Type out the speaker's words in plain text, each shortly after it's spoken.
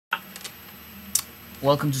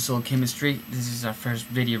Welcome to Soul Chemistry. This is our first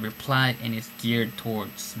video reply and it's geared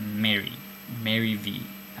towards Mary V.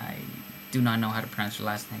 I do not know how to pronounce her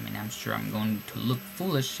last name and I'm sure I'm going to look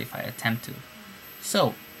foolish if I attempt to.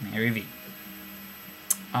 So, Mary V.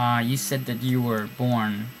 You said that you were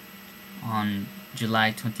born on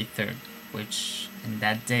July 23rd, which in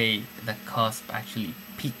that day the cusp actually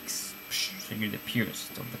peaks, so you're the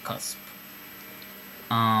purest of the cusp.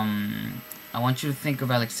 I want you to think of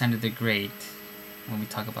Alexander the Great when we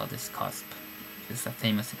talk about this cusp. It's a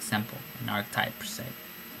famous example, an archetype per se.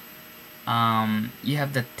 You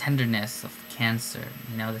have the tenderness of Cancer,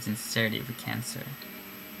 you know, the sincerity of a Cancer,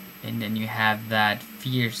 and then you have that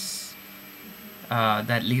fierce,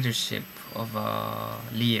 that leadership of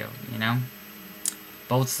Leo. You know,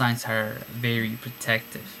 both signs are very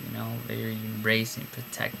protective. You know, very embracing,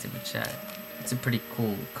 protective. Which it's a pretty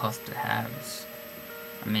cool cusp to have. It's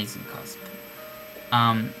amazing cusp.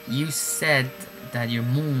 You said that your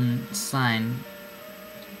moon sign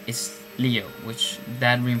is Leo, which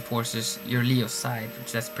that reinforces your Leo side,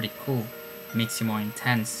 which that's pretty cool. Makes you more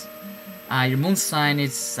intense. Your moon sign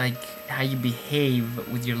is like how you behave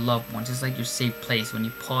with your loved ones. It's like your safe place when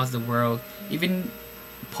you pause the world, even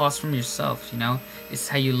pause from yourself. You know, it's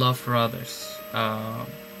how you love for others. How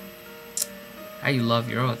you love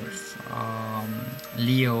your others.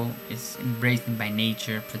 Leo is embracing by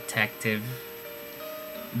nature, protective,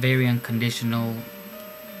 very unconditional,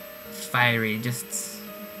 fiery, just,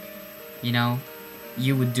 you know,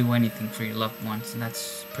 you would do anything for your loved ones, and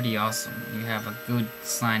that's pretty awesome. You have a good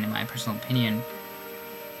sign, in my personal opinion,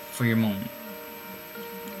 for your moon.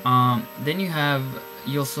 Then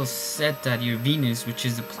you also said that your Venus, which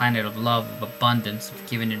is the planet of love, of abundance, of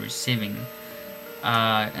giving and receiving,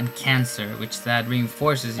 and Cancer, which that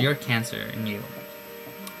reinforces your Cancer in you.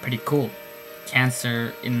 Pretty cool.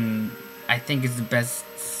 Cancer I think is the best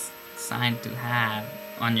sign to have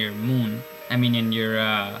on your moon. I mean, in your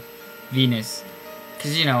Venus,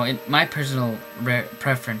 because you know, my personal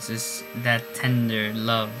preference is that tender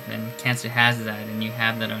love, and Cancer has that, and you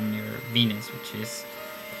have that on your Venus, which is,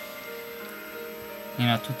 you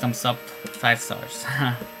know, 2 thumbs up, 5 stars.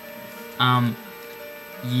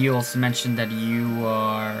 You also mentioned that you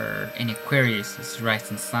are in Aquarius, it's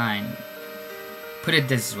rising sign. Put it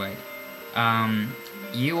this way.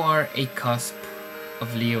 You are a cusp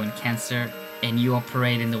of Leo and Cancer, and you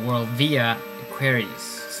operate in the world via Aquarius.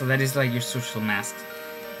 So that is like your social mask.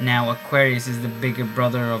 Now Aquarius is the bigger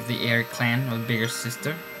brother of the air clan, or the bigger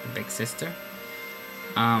sister, the big sister.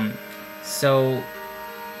 So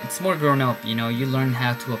it's more grown up, you know, you learn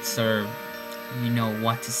how to observe, you know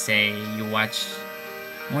what to say, you watch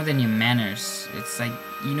more than your manners. It's like,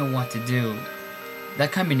 you know what to do.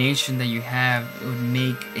 That combination that you have would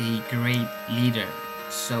make a great leader.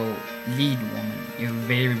 So, lead woman, you're a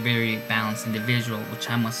very, very balanced individual, which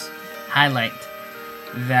I must highlight.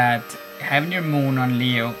 That having your moon on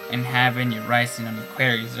Leo and having your rising on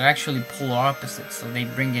Aquarius are actually polar opposites, so they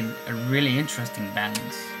bring in a really interesting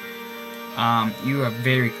balance. You are a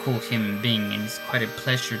very cool human being, and it's quite a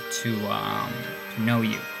pleasure to know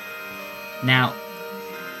you. Now,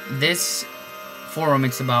 this forum,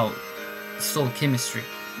 it's about soul chemistry,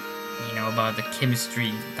 you know, about the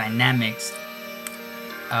chemistry dynamics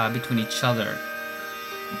between each other.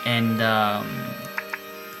 And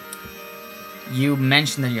you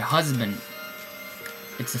mentioned that your husband,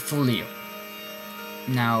 it's a full Leo.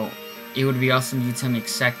 Now, it would be awesome if you tell me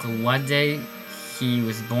exactly what day he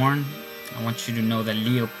was born. I want you to know that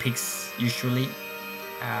Leo peaks usually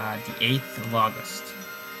the 8th of August.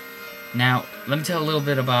 Now, let me tell a little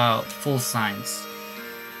bit about full signs.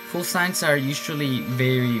 Full signs are usually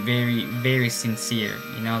very, very, very sincere.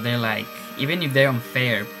 You know, they're like, even if they're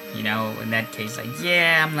unfair, you know, in that case, like,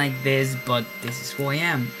 yeah, I'm like this, but this is who I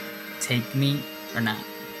am. Take me or not.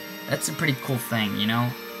 That's a pretty cool thing, you know.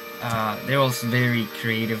 They're also very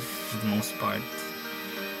creative for the most part.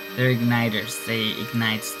 They're igniters. They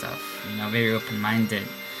ignite stuff, you know, very open-minded.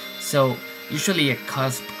 So, usually a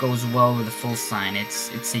cusp goes well with a full sign.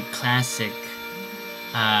 It's a classic,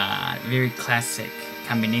 very classic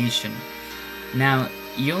combination. Now,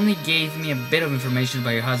 you only gave me a bit of information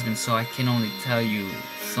about your husband, so I can only tell you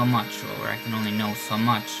so much, or I can only know so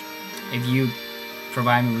much. If you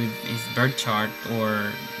provide me with his birth chart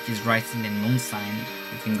or his rising and moon sign,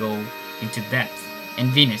 we can go into depth. And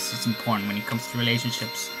Venus is important when it comes to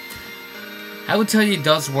relationships. I would tell you it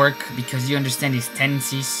does work because you understand his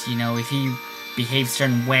tendencies. You know, if he behaves a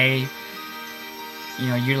certain way, you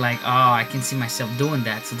know, you're like, oh, I can see myself doing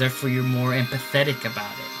that, so therefore you're more empathetic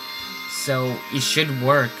about it. So it should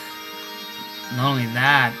work. Not only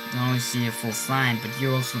that, not only see a full sign, but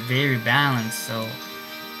you're also very balanced, so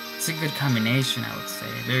it's a good combination, I would say.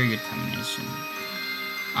 A very good combination.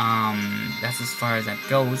 That's as far as that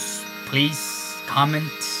goes. Please comment.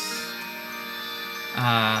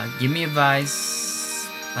 Give me advice.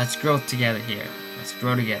 Let's grow together here. Let's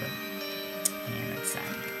grow together. And that's that.